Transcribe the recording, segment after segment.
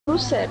Who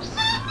said?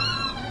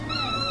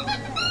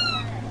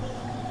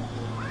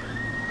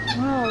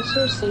 Oh,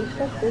 seriously,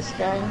 fuck this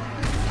guy.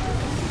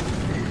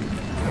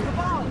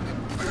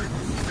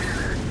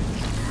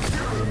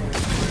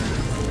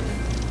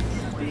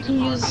 He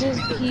used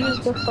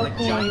the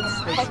fucking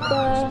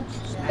Pekka,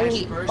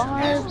 Elite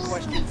Barbs,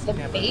 the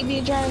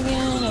Baby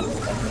Dragon, and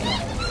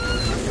fucking...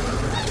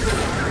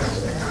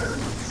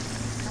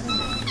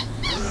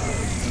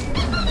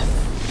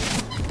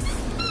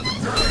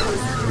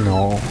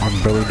 No,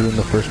 I'm barely doing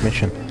the first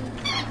mission.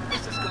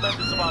 This is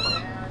Commander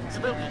Zavala.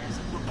 Civilians,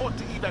 report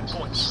to evac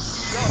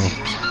points.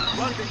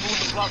 Rendezvous in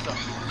the plaza.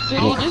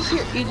 Dude,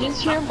 you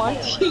just hear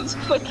Monty's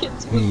fucking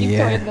squeaky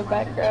toy in the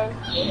background.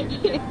 Hey,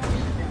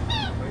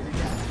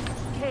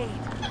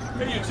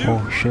 you two.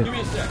 Oh shit. Give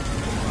me a sec.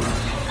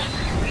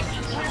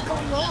 What's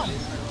going on?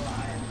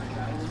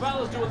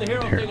 Zavala's doing the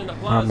hero thing in the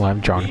plaza. I'm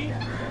live, John.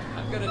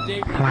 I've got a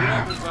date with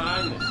whoever's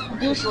behind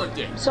this. A short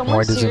date.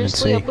 Someone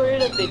seriously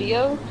uploaded a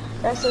video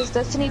that says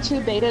Destiny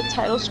 2 beta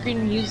title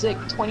screen music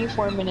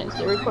 24 minutes.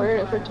 They recorded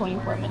it for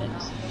 24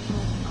 minutes.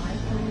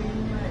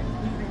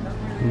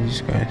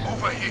 These guys.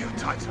 Over here,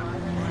 Titan.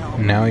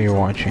 Now you're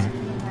watching.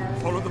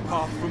 Follow the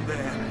path from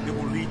there. It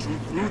will lead you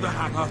through the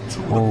hangar to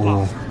the Oh.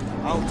 plaza.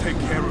 I'll take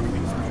care of these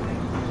people.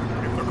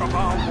 If the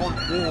Cabal want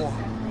war,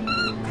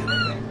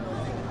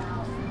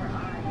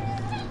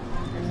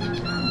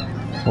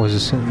 Was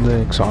this in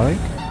the exotic?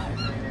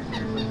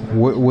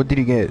 What did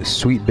you get?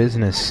 Sweet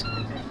business.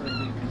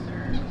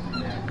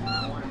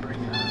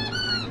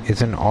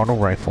 It's an auto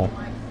rifle.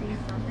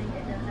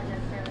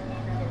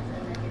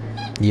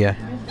 Yeah.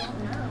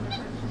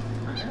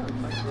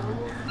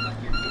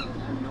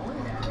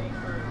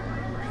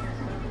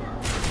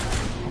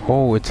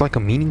 Oh, it's like a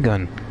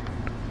minigun.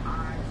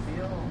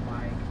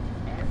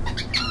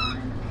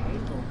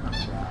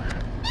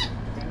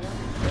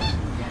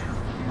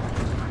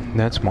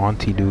 That's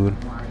Monty, dude.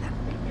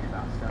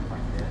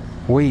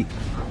 Wait,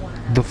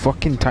 the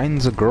fucking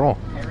Titan's a girl.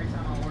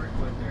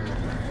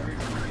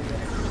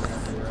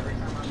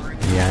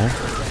 Yeah.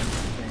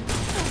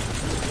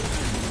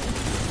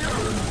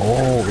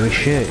 Oh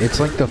shit! It's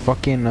like the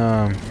fucking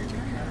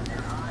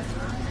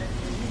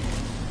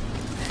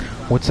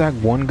what's that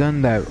one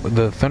gun that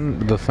the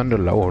Thunder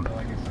Lord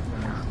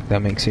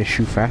that makes it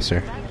shoot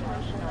faster?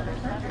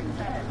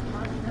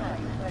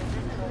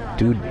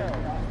 Dude.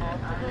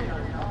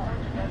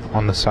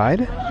 On the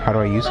side? How do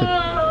I use it?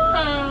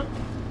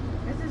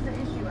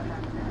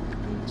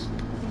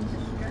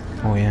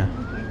 Oh yeah.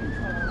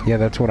 Yeah,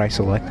 that's what I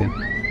selected.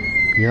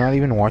 You're not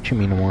even watching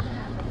me anymore.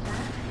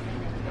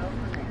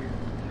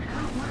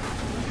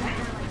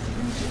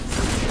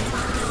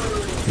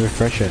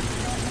 Refresh it.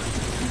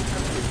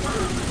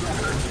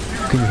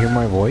 Can you hear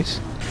my voice?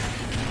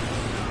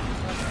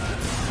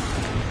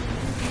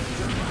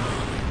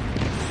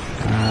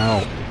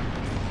 Ow.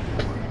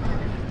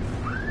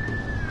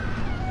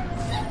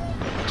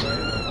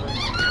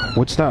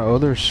 What's that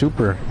other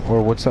super?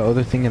 Or what's that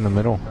other thing in the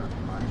middle?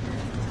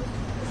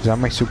 Is that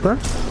my super?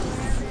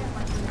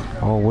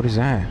 Oh, what is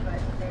that?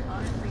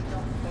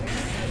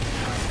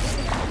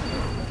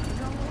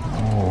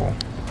 Oh.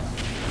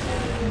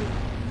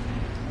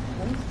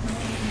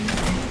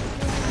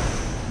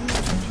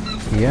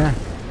 Yeah.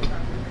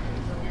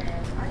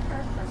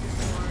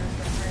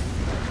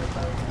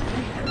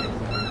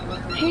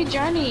 Hey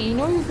Johnny, you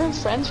know we've been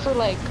friends for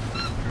like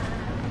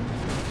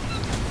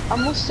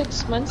almost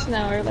 6 months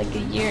now, or like a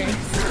year.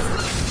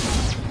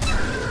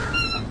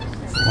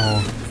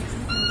 Oh.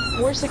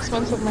 We're 6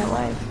 months of my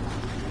life.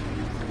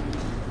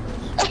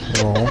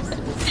 Oh.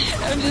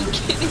 I'm just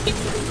kidding.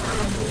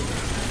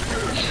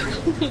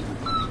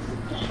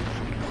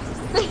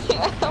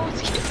 I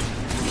was kidding.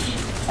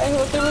 I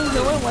hope there was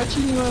no one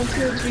watching you on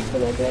Twitch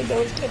because I feel like that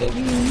was kind of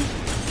mean.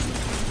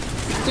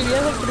 Do you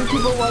have like 3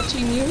 people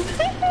watching you?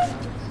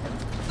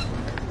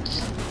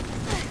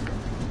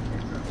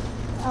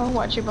 I don't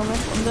watch it by my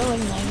phone, they're like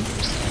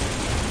 90%.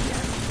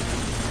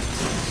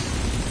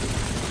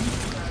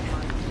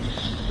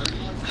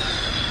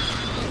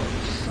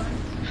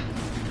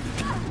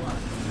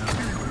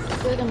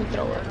 Let me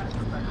throw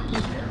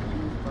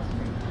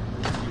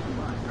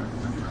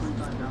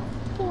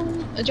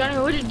it. Johnny,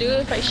 what would you do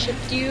if I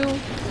shipped you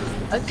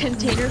a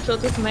container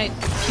filled with my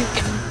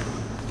puking?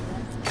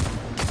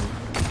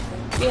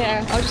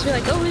 Yeah, I'll just be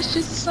like, oh, it's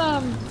just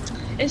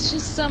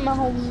some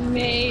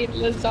homemade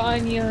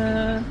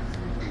lasagna.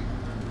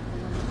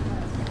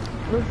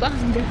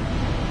 Lasagna.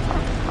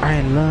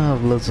 I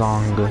love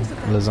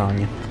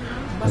lasagna.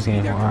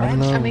 Okay, well, I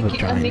love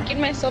I'm making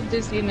myself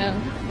dizzy now.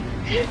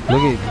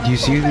 Look at, do you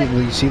see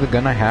the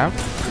gun I have?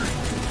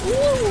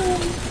 Ooh.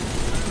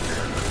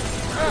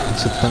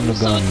 It's a thunder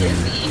gun.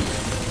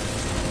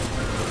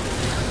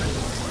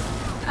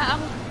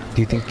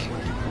 Do you think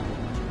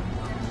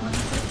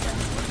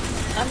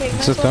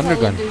it's a thunder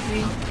gun?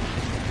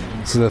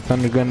 It's the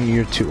thunder gun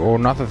year 2, or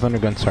not the thunder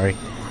gun? Sorry,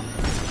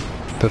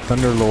 the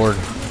Thunder Lord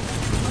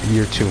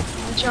year 2.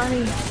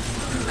 Johnny,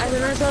 I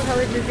don't know how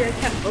dizzy. I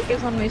can't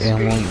focus on my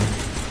screen.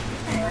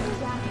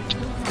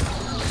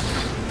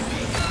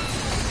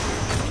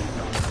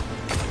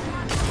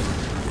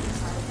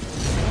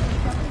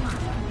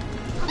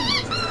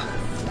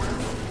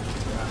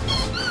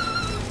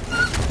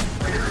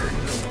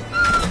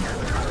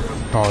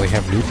 Oh, they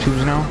have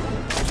Bluetooth now?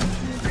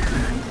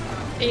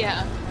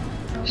 Yeah.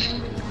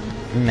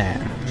 Nah.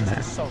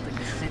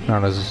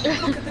 Not as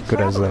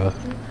good as The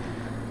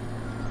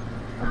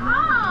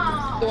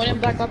one in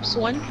Black Ops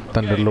 1?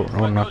 Thunderlord.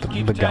 Oh, not the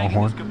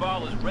Gallhorn.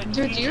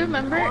 Dude, do you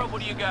remember?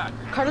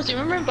 Carlos, do you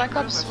remember in Black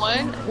Ops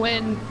 1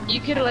 when you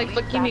could like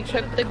fucking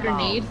equip the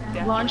grenade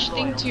launch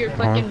thing to your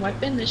fucking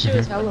weapon? This shit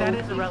was hella That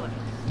OP. is irrelevant.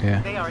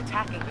 Yeah. They are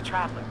attacking the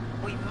Traveler.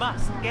 We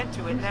must get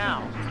to it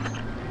now.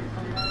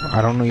 I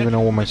don't even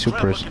know what my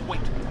super is. We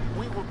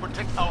will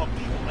protect our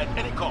people at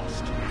any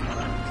cost.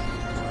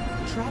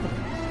 Traveler?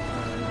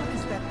 What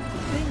is that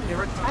thing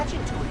they're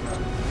attaching to it?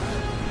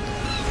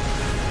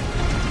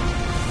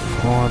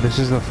 Oh, this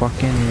is the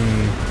fucking...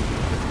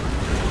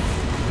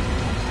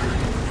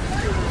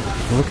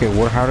 Look at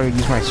how do I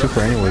use my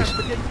super anyways?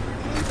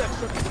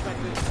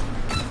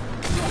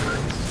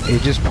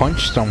 It just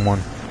punched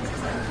someone.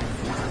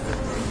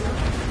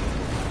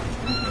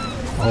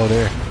 Oh,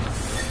 there.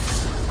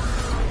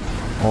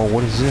 Oh,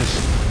 what is this?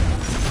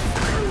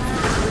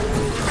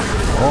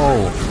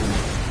 Oh.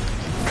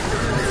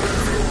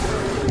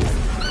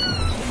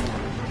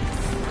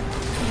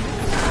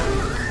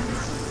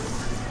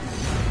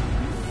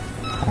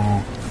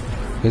 Oh.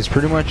 It's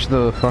pretty much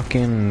the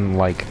fucking,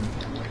 like...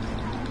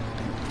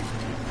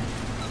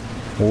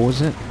 What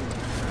was it?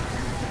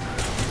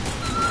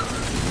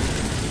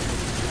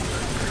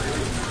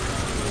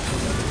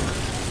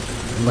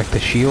 Like the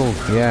shield,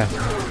 yeah.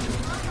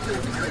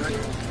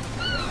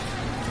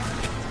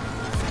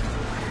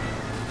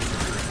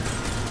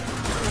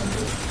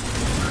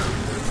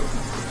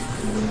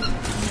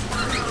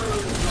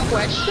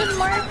 Question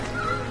mark?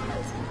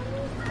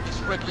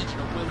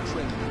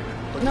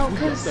 No,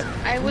 cause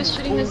I was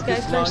shooting this guy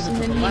first and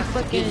then he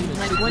fucking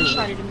like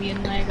one-shotted me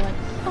and I like...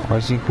 Oh, I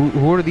see.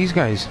 Who are these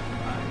guys?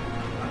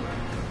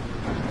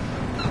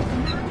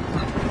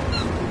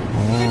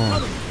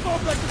 Oh.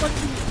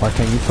 Why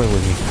can't you play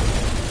with me?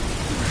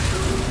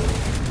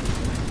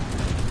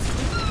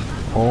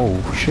 Oh,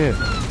 shit.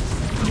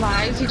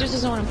 Lies, he just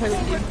doesn't want to play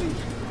with you.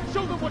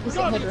 He's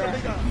a hood rat.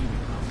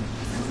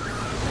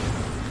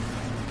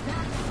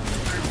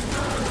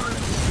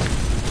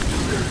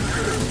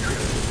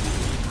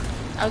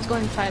 I was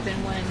going 5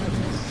 and 1.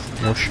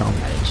 No shot.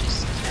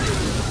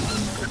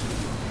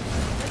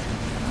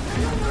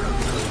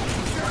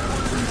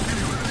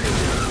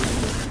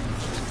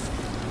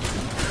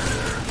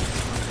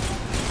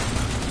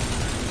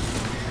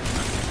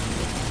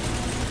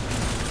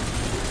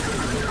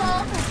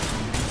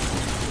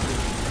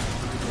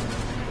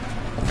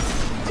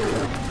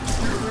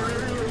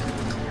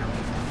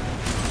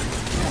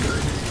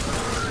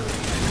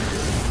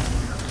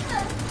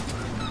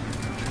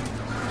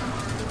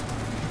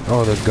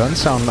 Oh, the guns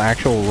sound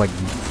actual like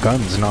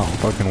guns, not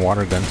fucking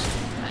water guns.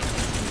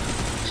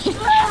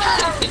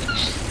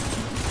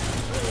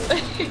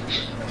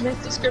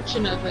 Nice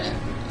description of it.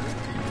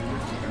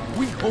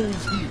 We hold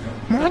here.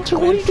 Monty,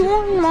 what are you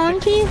doing,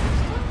 Monty?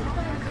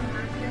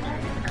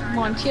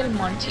 Monty and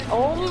Monty.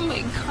 Oh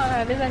my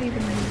god, what does that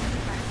even mean?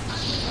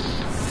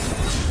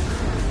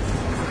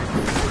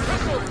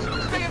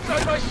 Stay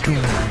inside my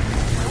shield.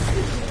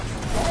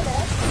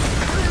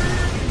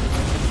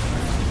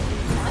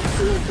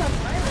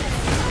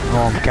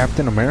 Oh, I'm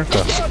Captain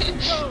America.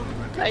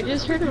 I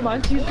just heard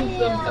Monty is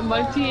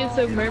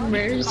a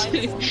murmurs.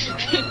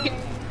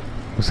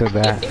 Who said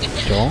that?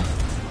 Joel?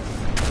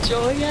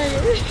 Joel, yeah,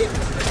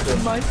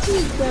 Monty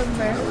is a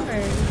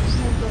murmurs.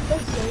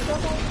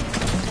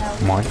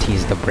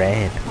 Monty's the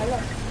bread.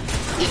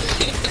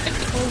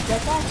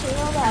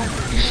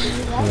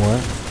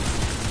 What?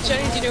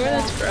 Johnny, do you know where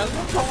that's from?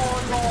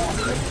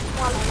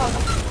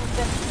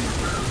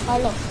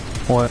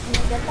 What?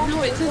 No,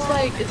 it's just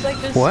like, it's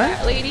like this What?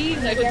 fat lady,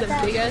 like with a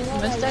big ass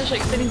mustache,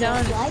 like sitting down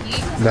on a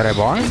seat. That I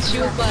bought? And she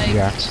was like,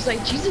 Yeah. she's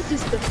like, Jesus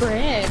is the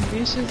bread.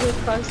 And she was like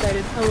cross-eyed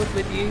and held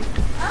with you.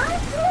 I'll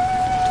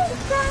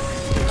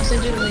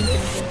send you the link in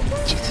here.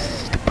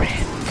 Jesus is the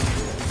bread.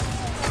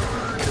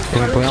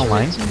 Can I play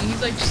online?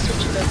 He's like, just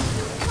switch it up.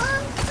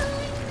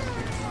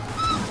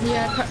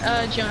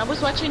 Yeah, John, I was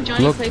watching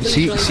Johnny Look, play this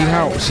see really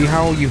how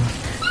bad. you...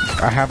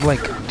 I have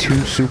like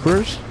 2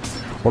 supers?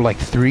 Or like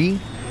 3?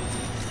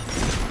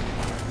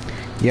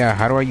 Yeah,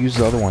 how do I use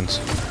the other ones?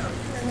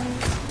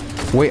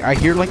 Wait, I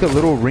hear like a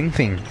little ring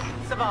thing.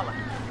 Zavala.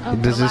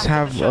 Does this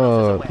have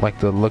like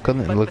the look in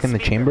the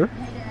chamber?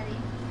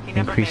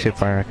 Increase it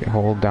fire.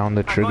 Hold down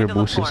the trigger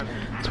boosts.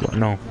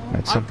 No,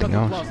 that's something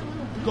else.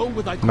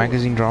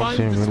 Magazine drops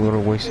in a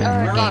little waste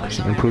and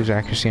improves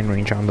accuracy and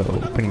range on the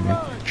opening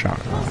shot.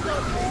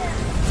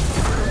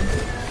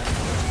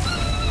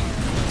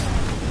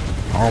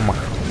 Oh my.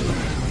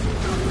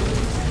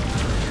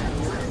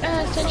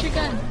 Sentry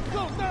gun.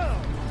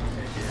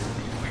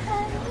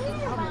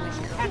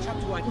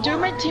 Dude,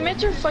 my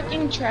teammates are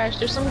fucking trash.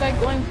 There's some guy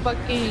going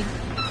fucking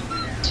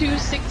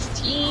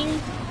 216.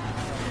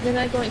 Then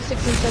I going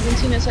 6 and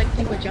 17. That's like I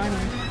think with Johnny.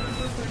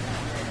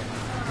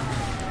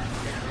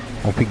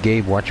 OP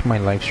Gabe, watch my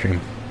live stream.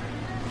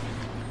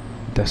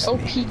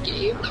 Destiny. OP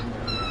Gabe.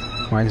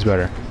 Mine's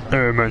better.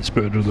 Mine's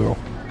better though.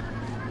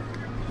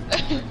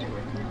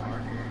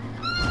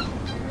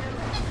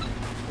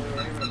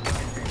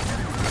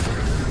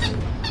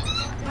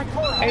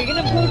 Are you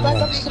gonna play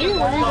Black Ops 3 or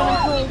what are you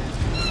gonna play?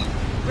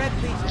 Red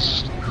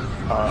Legion.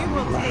 You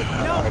will take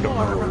no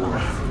more from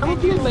us. Oh,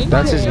 you like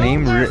That's his it.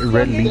 name,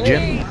 Red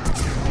Legion.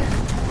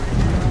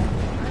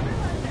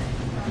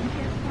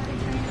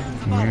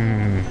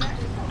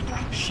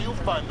 She'll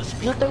find the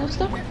speed. ¿No te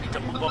gusta? We need to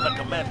move on that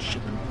command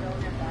ship.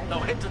 Now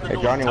head to the Hey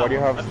North Johnny, why do you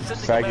Tower. have I'm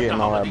sending faggot Commander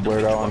and all that Holland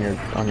blurred out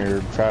on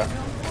your chat?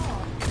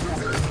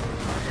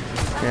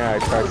 Yeah, I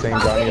tried saying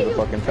Johnny is a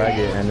fucking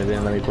faggot and it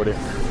didn't let me put it.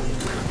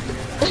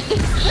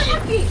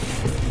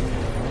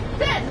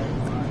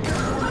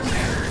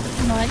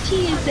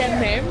 Monty is a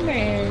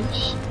mermaid.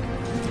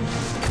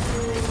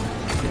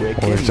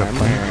 Where's the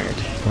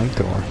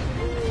flamethrower?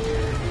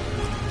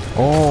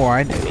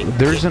 Oh,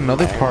 there's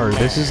another part.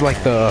 This is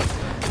like the,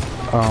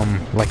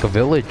 like a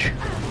village.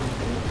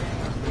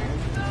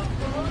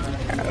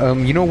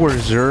 You know where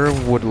Zur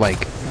would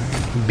like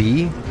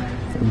be?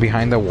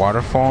 Behind the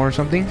waterfall or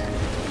something?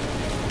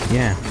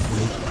 Yeah.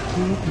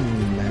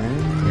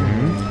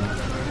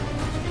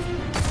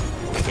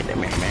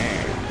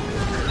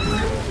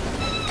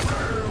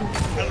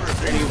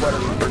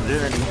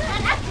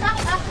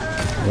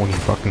 When he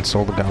fucking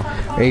sold the gun.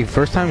 Hey,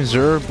 first time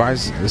Zur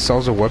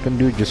sells a weapon,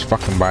 dude, just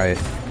fucking buy it.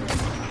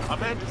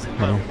 You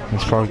know,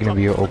 it's probably gonna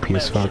be OP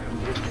as fuck.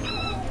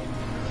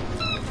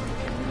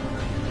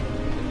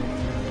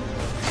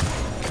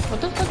 What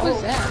the fuck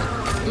was that?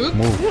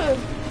 Move.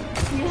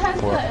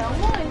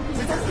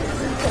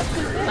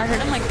 I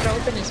heard him like throw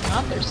up in his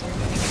mouth or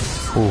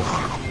something. Oof.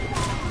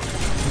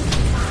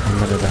 I'm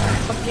gonna die.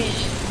 Fucking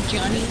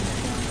Johnny.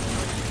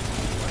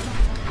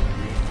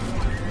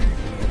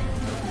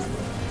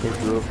 He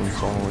grew up from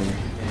following.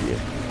 Yeah.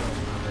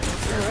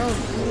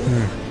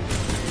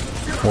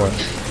 What?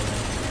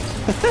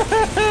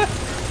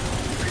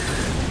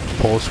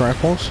 Pulse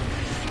rifles?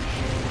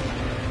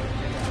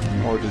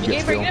 Or just Okay,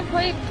 get we're still. gonna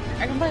play.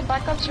 Are you gonna play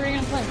Black Ops or are you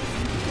gonna play?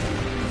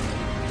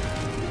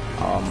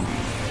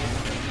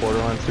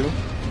 Borderlands 2?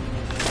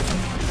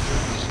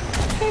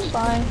 Okay,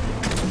 bye.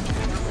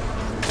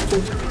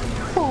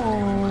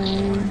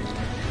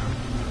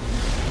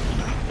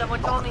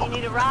 Someone told me you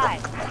need a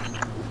ride.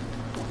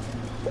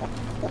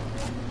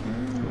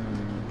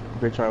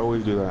 Bitch, I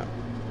always do that.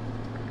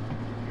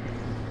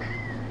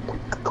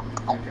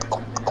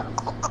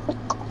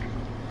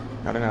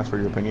 I didn't ask for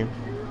your opinion.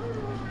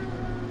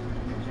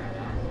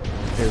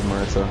 Here's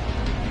Marissa.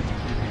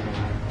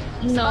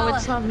 No,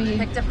 it's not me.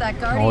 Picked up that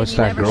guardian Oh, it's you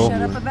that never girl.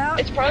 shut up about.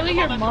 It's probably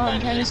your mom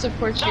trying to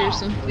support you or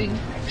something.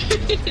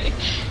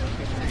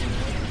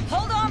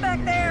 Hold on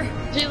back there.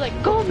 She's like,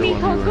 go,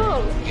 Miko,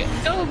 go!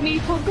 Go,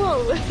 Miko,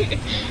 go!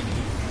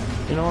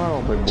 You know what? I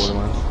don't play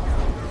Borderlands.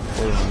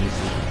 Borderlands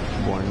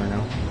is boring right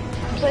now.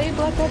 Play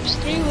Black Ops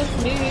 3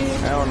 with me.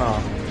 Hell no.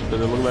 Does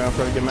it look like I'm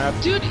trying to get mad?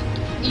 Dude,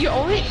 you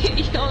only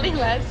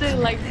lasted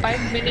like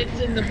 5 minutes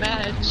in the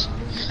match.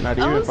 Not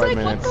I even was 5 like,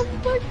 minutes. what the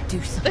fuck?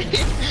 Do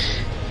something.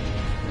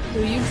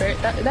 Dude,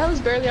 that was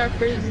barely our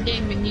first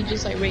game and you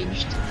just like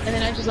raged. And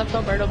then I just left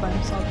Alberto by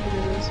himself because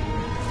it was...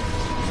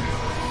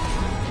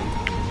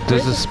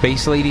 Does the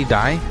space lady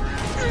die?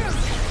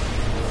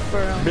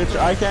 Bro. Bitch,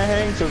 I can't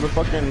hang to the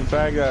fucking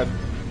fag that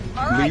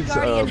All right, leads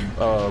guardian.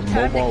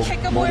 Time to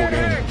kick 'em mobile where it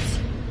game. hurts.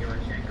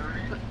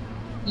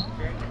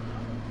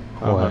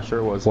 I'm sure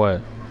it was.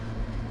 What?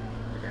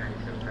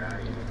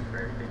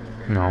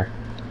 No.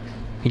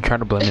 He tried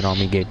to blame it on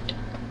me, Gabe.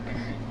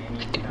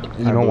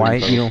 You know why?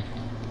 You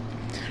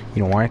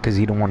know why? Because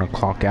he don't want to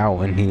clock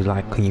out, and he's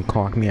like, "Can you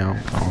clock me out?"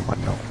 I was like,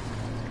 "No."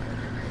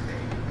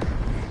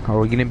 Are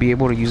we gonna be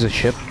able to use a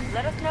ship?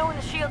 Let us know when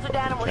the shields are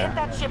down and we'll hit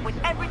that ship with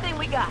everything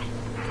we got.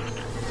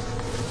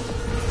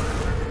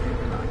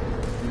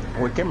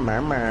 Wicked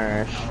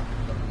Marmash.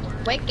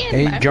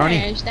 Hey,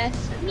 Johnny.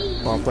 That's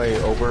me. Wanna play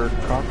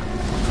Overcock?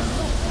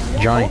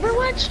 Johnny.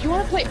 Overwatch? You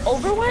wanna play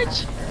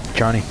Overwatch?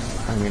 Johnny.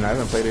 I mean, I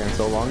haven't played it in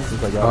so long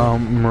since I got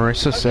it.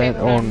 Marissa said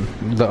on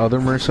the other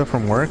Marissa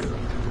from work.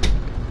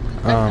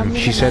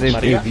 She said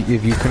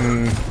if you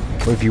can,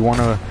 if you want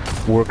to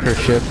work her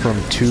shift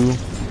from 2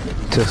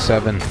 to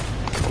 7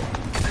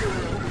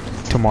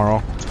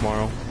 tomorrow.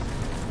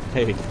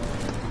 Hey.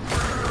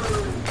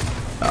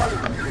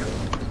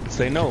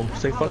 Say no.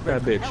 Say fuck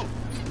that bitch.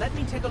 Let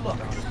me take a look.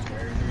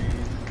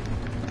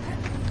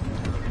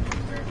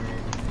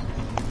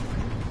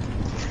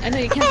 I know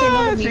you can't say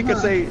no to me,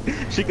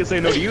 She could say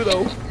no to you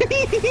though.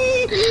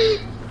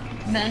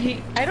 Nah,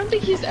 I don't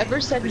think he's ever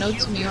said no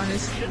to me,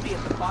 honestly. Should be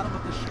at the bottom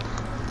of the ship.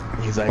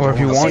 He's like, Or if I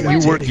you wanna want, see you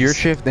my work your titties.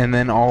 shift and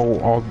then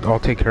I'll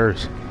take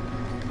hers.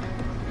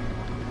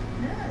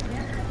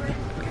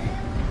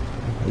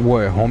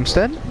 What,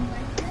 Homestead?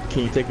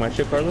 Can you take my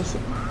shit, Carlos?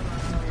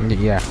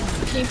 Yeah.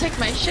 Can you take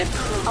my shift?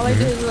 All I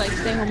do is like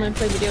stay home and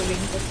play video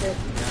games, that's it.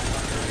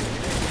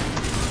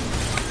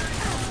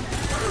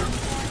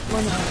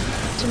 Well, no.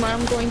 Tomorrow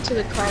I'm going to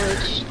the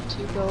college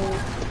to go...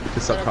 To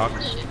suck cock?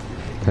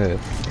 Yeah.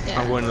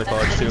 I'm going to the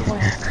college too.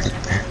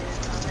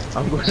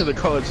 I'm going to the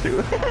college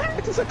too.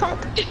 To suck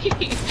cock.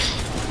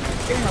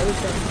 You're hella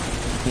dumb.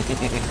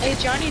 Hey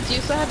Johnny, do you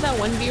still have that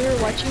one viewer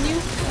watching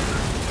you?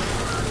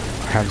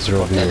 have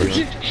 0 viewers.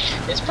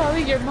 It's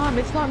probably your mom.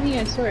 It's not me,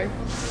 I swear.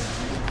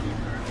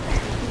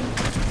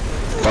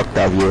 Fuck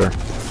that viewer.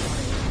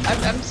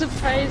 I'm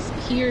surprised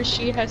he or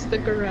she has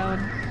stuck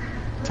around.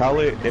 Tell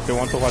it if it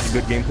wants to watch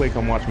good gameplay,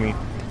 come watch me.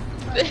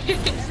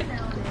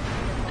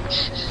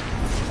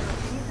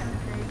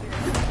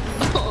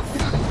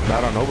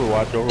 Not on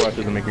Overwatch. Overwatch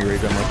doesn't make me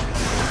rage that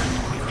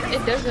much.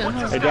 It doesn't.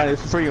 Huh? Hey, Johnny,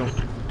 this is for you.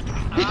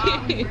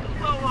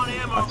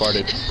 I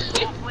farted.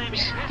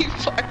 You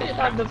farted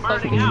on the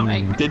fucking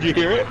mic. Did you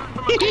hear it?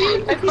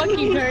 I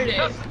fucking heard it.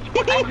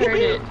 I heard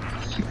it.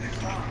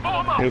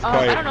 It was I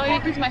quiet. don't know, you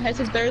think my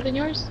headset's better than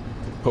yours?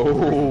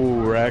 Oh,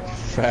 Rex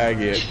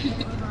faggot.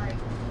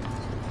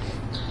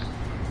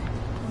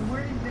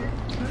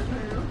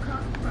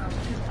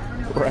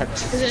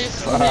 Rex Did you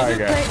ever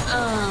play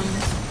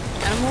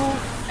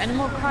faggot.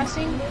 Animal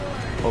Crossing?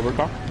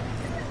 Overclock?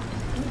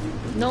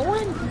 No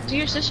one? Do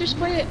your sisters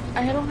play it?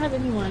 I don't have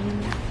anyone.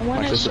 I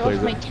want My to sister show off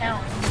plays my it.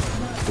 count.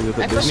 Is it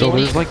the I Disney So fucking one?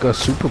 there's like a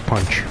super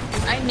punch.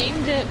 I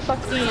named it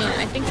fucking.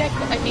 I think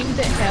I named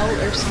it Hell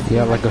or something.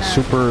 Yeah, like a that.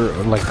 super,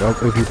 like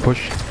if you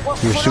push Well,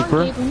 your hold super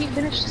on, Gabe, let me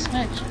finish this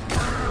match.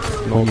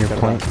 when you're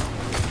playing.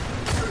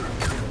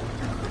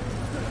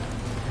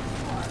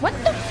 What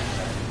the? Oh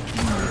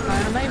my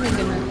god, I'm not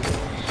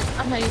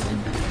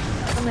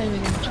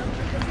even gonna try.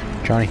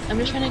 Johnny, I'm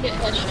just trying to get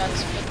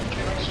headshots.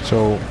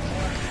 so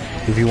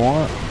if you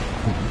want,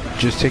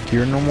 just take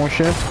your normal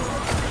shift,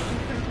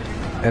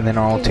 and then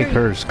I'll take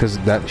hers, cause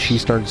that she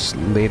starts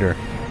later.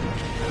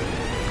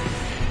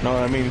 No,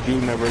 that means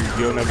you'll never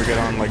get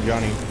on like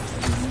Johnny.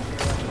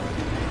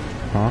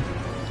 Huh?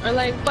 Or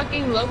like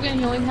fucking Logan,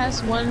 he only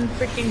has one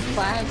freaking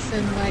class,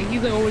 and like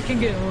he's like, oh, we can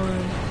get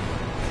one.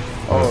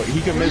 Oh,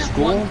 he can miss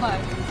school. One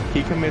class.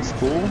 He can miss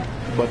school,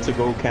 but to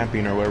go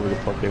camping or wherever the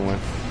fuck they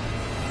went.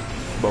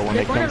 But when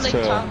They're it going comes to to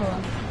Lake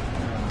Tahoe.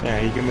 yeah,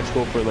 he can miss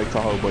school for Lake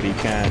Tahoe, but he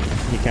can't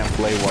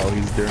play while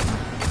he's during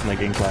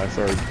like in class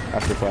or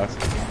after class.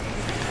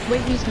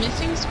 Wait, he's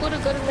missing school to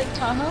go to Lake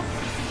Tahoe?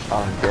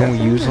 Can we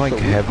use like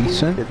heavy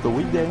synth? It's a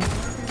weekday.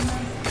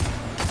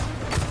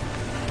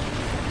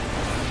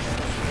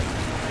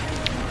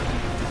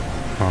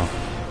 Huh?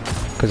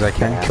 Cause I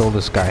can't kill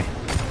this guy.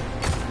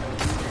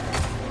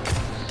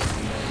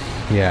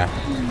 Yeah.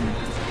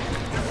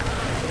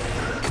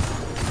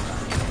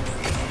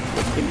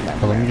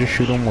 But let me just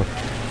shoot him with.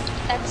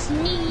 That's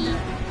me.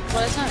 Well,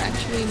 that's not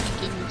actually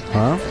making me.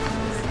 Huh?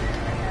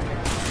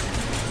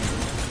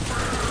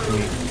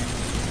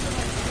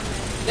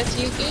 That's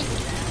you, Gabe?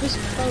 Who's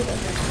Crota?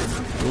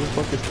 Who the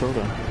fuck is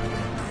Crota?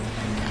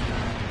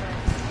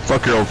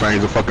 Fuck your old friend,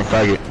 he's a fucking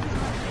faggot.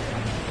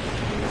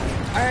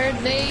 Are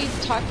they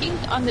talking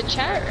on the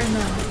chat or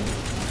no?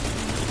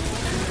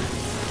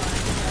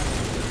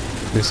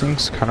 This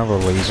thing's kind of a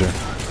laser.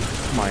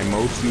 My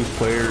most used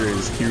player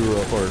is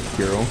Hero.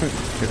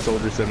 It's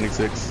Soldier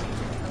 76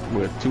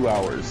 with 2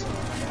 hours.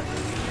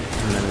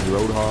 And then it's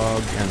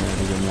Roadhog, and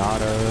then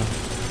Zenyatta.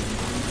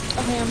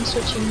 Okay, I'm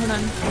switching. Hold on.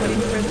 I'm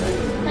waiting for the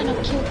final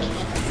kill cam.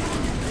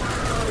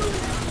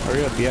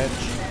 Hurry up, bitch.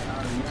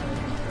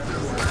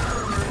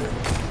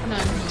 Hold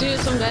on. Dude,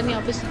 some guy in the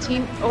opposite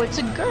team. Oh, it's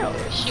a girl.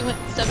 She went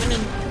 7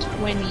 and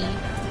 20.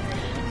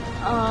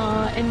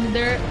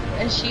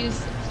 And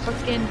she's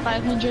fucking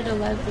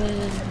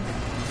 511.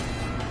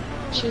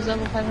 She was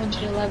level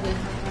 511.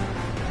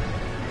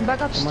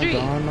 Back up Oh my street.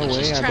 god, no and way.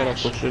 she's I better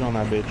trash. put shit on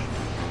that bitch.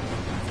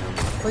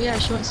 Oh yeah,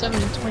 she went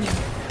 7 and 20.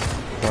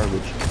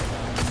 Garbage.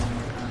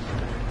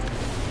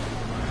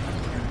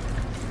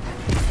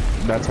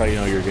 That's how you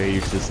know you're gay. You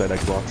just said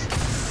Xbox.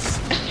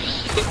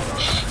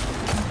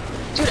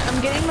 Dude,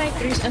 I'm getting my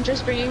I'm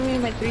just bringing me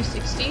my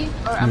 360,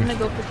 or I'm gonna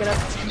go pick it up.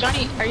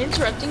 Johnny, are you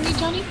interrupting me,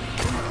 Johnny?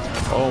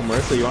 Oh,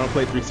 Marissa, you want to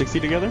play 360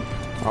 together?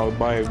 I'll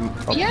buy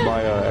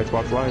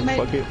Xbox Live.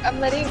 Fuck it. I'm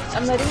letting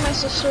my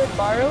sister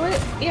borrow it.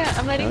 Yeah,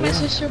 I'm letting my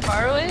sister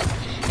borrow it,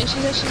 and she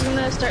said she's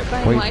gonna start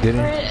buying Wait, live for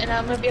it, and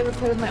I'm gonna be able to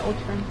play with my old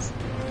friends.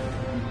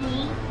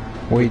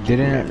 Wait,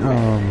 didn't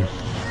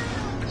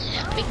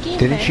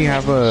she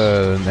have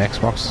an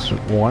Xbox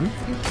One?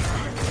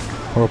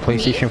 Or a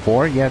PlayStation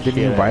 4? Yeah,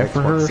 didn't you buy it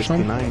for her or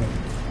something?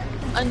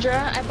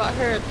 Andrea, I bought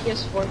her a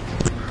PS4.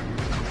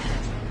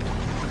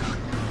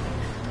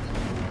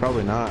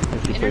 Probably not. If she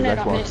plays Internet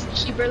on it. Xbox.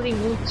 She barely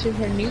moved to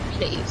her new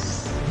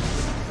place.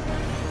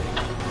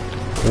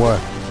 What?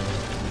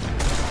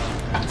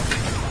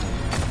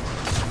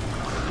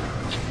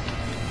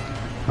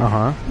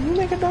 Uh-huh.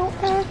 Nigga, don't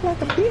act like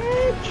a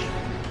bitch.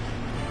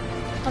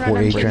 Hold on, Or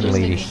I'm Asian switching.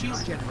 lady.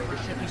 Shield generator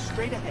should be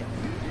straight ahead.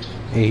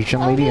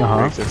 Asian lady,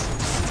 uh-huh. Racist.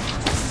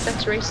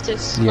 That's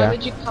racist. Yeah. Why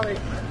would you call it?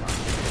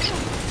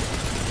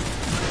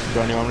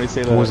 Johnny, want me to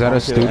say that? Was that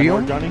a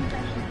studio? Johnny?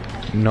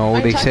 No,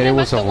 I'm they talking said it about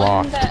was a the one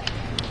loft. that-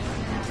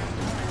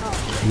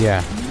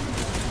 Yeah.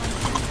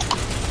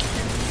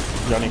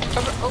 Johnny.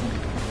 Oh,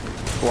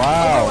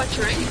 Wow. Overwatch,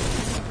 right?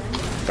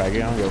 Faggot, I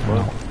don't give a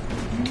fuck.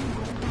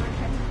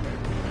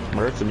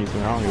 Marissa meets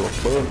me, I don't give a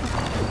fuck.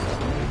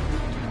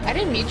 I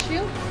didn't meet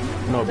you.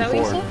 No, Is that what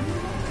you before. said?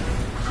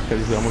 Because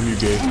he said, I'm gonna be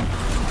gay.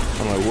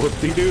 I'm like,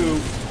 whoop-de-doo.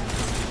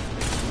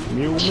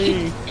 You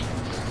me.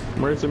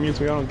 Marissa mutes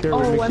me, I don't care. Oh,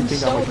 What makes I'm you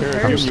think so I don't care? hurt.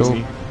 You I'm mute still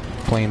me.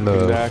 playing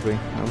the. Exactly.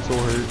 I'm so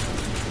hurt.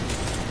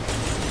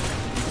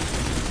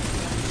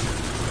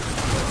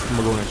 I'm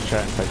gonna go in his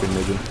chat and type in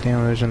Nigga.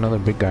 Damn, there's another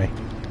big guy.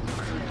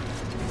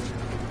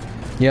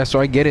 Yeah, so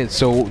I get it.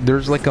 So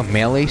there's like a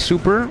melee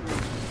super,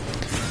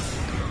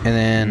 and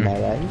then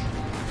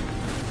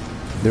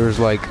there's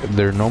like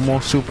their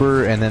normal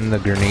super, and then the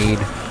grenade.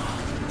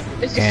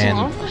 Is this And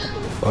long?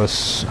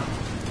 us.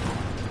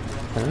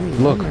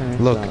 Look,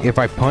 if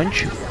I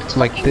punch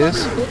like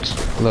this,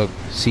 look,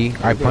 see,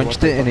 I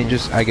punched it and it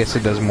just, I guess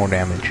it does more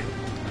damage.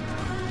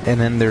 And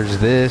then there's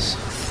this,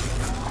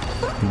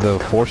 the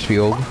force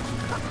field.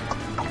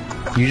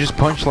 You just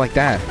punch like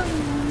that.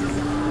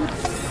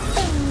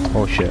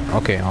 Oh shit,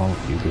 okay, I'll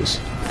use this.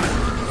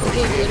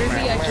 Okay,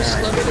 literally, I just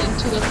loaded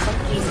into the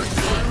fucking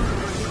game.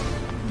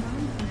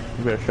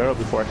 You better shut up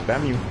before I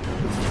spam you.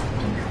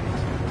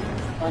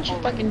 Don't you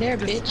fucking dare,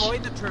 bitch. Destroy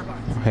the turbine.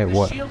 Hey, The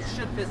what? shield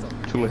should fizzle.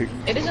 Too late.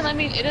 It doesn't let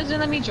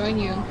me join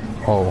you.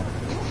 Oh.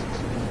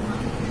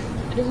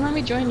 It doesn't let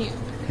me join you.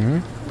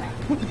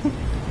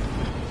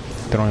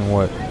 Throwing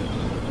what?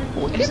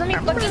 It doesn't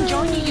let me fucking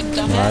join you, you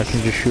Well, I dumbass.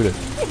 can just shoot it.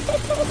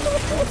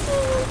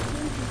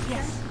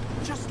 Yes,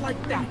 just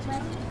like that.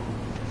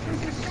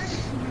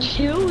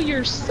 Kill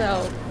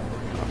yourself.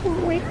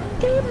 Wait,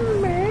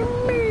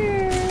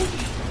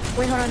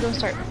 hold on, don't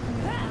start.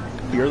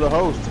 You're the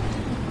host.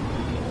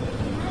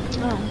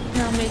 Oh,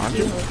 here, I'll make I'm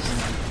you just-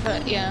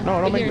 host. Yeah. No,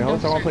 don't but make here, me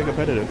host. I want to play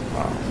start.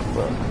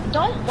 competitive.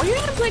 Don't. Well, you're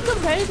gonna play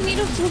competitive. You need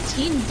a full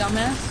team,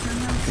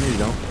 dumbass. No, you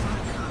don't.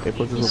 It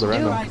puts us Yes, with a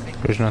you do. random.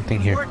 There's nothing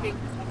here. Working.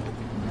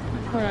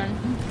 Hold on.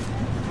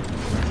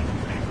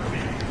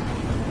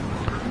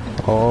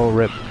 Oh,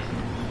 rip.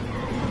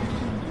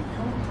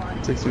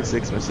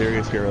 6v6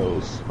 mysterious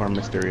heroes or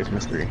mysterious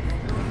mystery.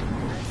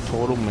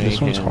 Total mayhem.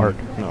 This one's hard.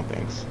 No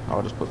thanks.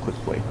 I'll just put quick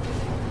play.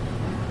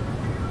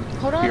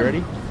 Hold on. You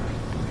ready?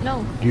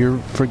 No. You're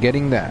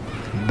forgetting that.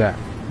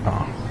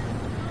 Oh.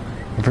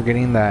 I'm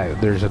forgetting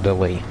that there's a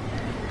delay.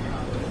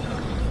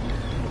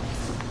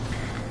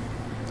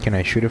 Can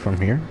I shoot it from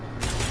here?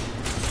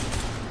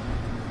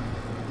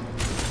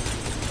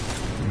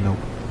 Nope.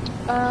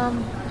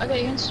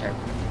 Okay, you can start.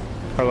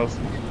 Carlos.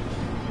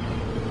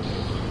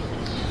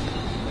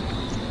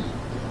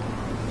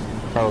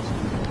 Carlos.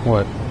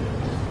 What?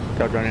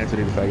 Tell Johnny Answer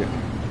to the faggot.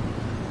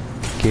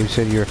 Gabe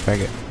said you're a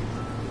faggot.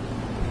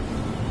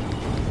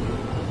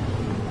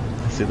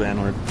 Say the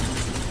N-word.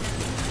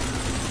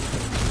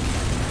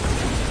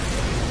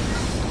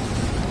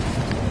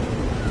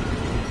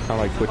 Not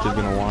like Twitch is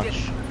gonna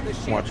watch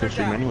your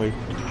stream anyway.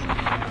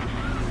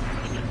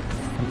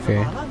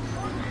 Okay.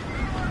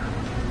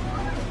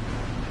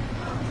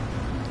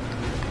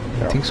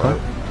 I think so.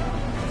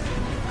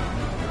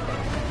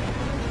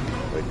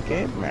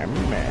 Okay, man.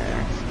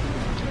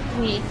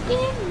 We're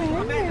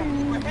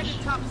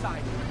headed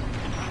topside.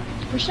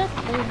 Wish I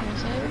played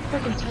this. I haven't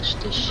fucking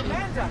touched this shit.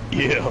 Amanda,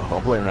 Yeah,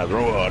 I'm playing that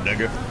robot,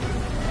 nigga.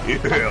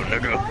 Yeah,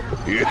 nigga.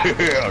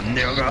 Yeah,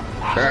 nigga.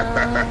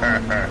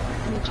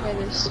 Let me try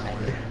this.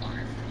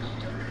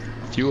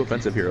 Few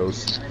offensive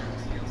heroes.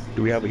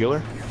 Do we have a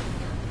healer?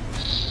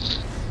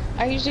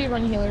 I usually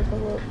run healer, but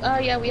we'll...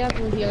 yeah, we have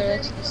a healer.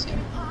 That's the same.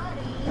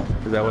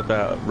 Is that what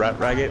that rat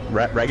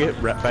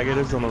faggot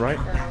is on the right?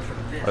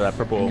 Or that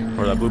purple,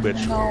 or that blue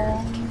bitch?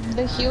 No,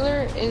 the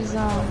healer is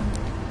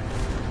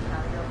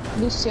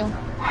Lucio.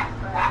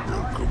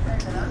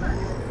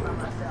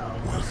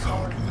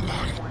 Without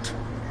light.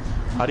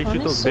 How do you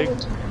shoot those big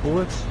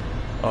bullets?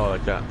 Oh,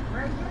 like that.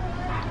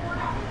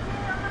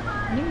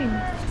 What do you mean?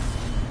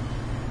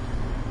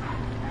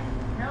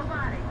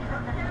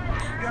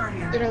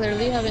 Dude, I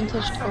literally haven't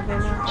touched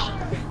Overwatch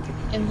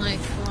in like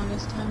the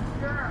longest time.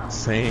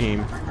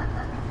 Same.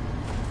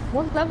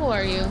 What level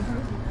are you?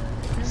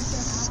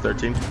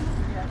 13.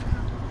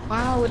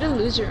 Wow, what a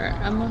loser.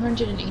 I'm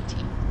 118.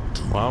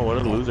 Wow, what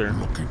a loser.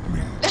 Look at me.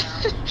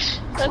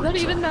 That's not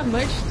even that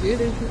much, dude.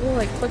 There's people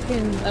like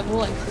fucking level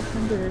like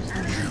 600 or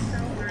something.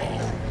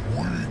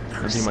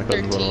 I see my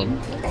cousin's little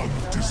 13. one.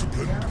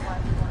 Undisciplined.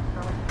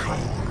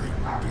 Cowering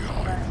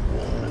behind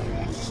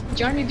walls.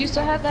 Johnny, do you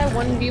still have that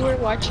one viewer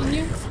watching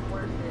you? You've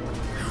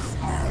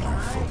nearly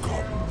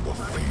forgotten the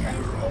fear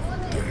of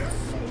death.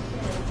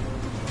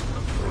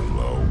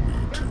 Allow me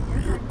to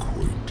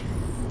reacquaint you.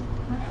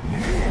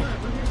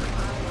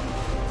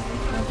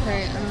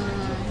 Okay,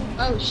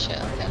 oh shit,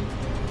 okay.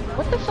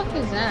 What the fuck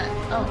is that?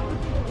 Oh.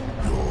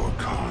 Your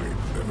kind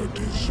never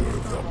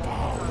deserved the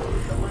power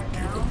you were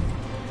given.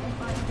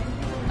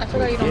 I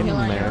forgot you don't heal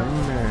on your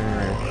own. I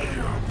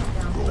am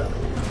God,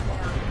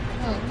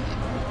 Oh,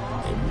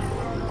 and your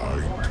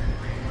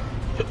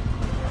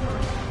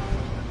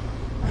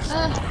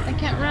light. I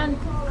can't run.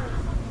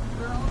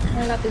 I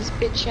got this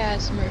bitch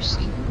ass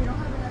Mercy.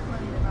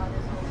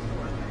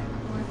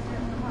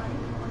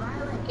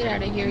 Get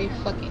out of here, you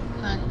fucking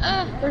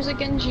cunt. Where's a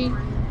Genji?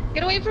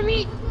 Get away from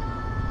me!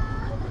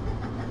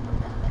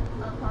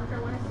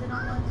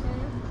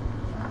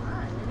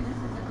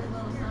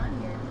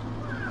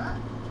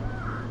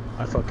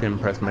 I fucking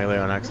pressed melee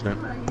on accident.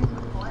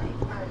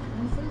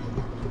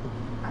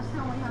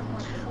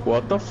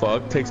 What the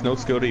fuck? Takes no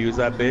skill to use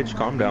that bitch.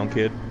 Calm down,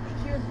 kid.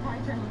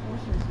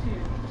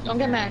 Don't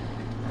get mad.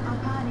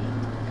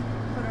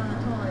 Put her on the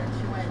toilet and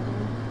she went,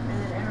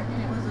 and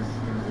then it was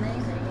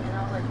amazing, and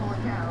I was like, holy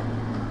cow.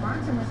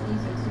 Bronson was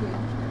easy too.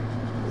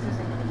 This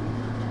isn't gonna be.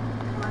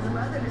 As a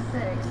mother to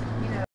 6,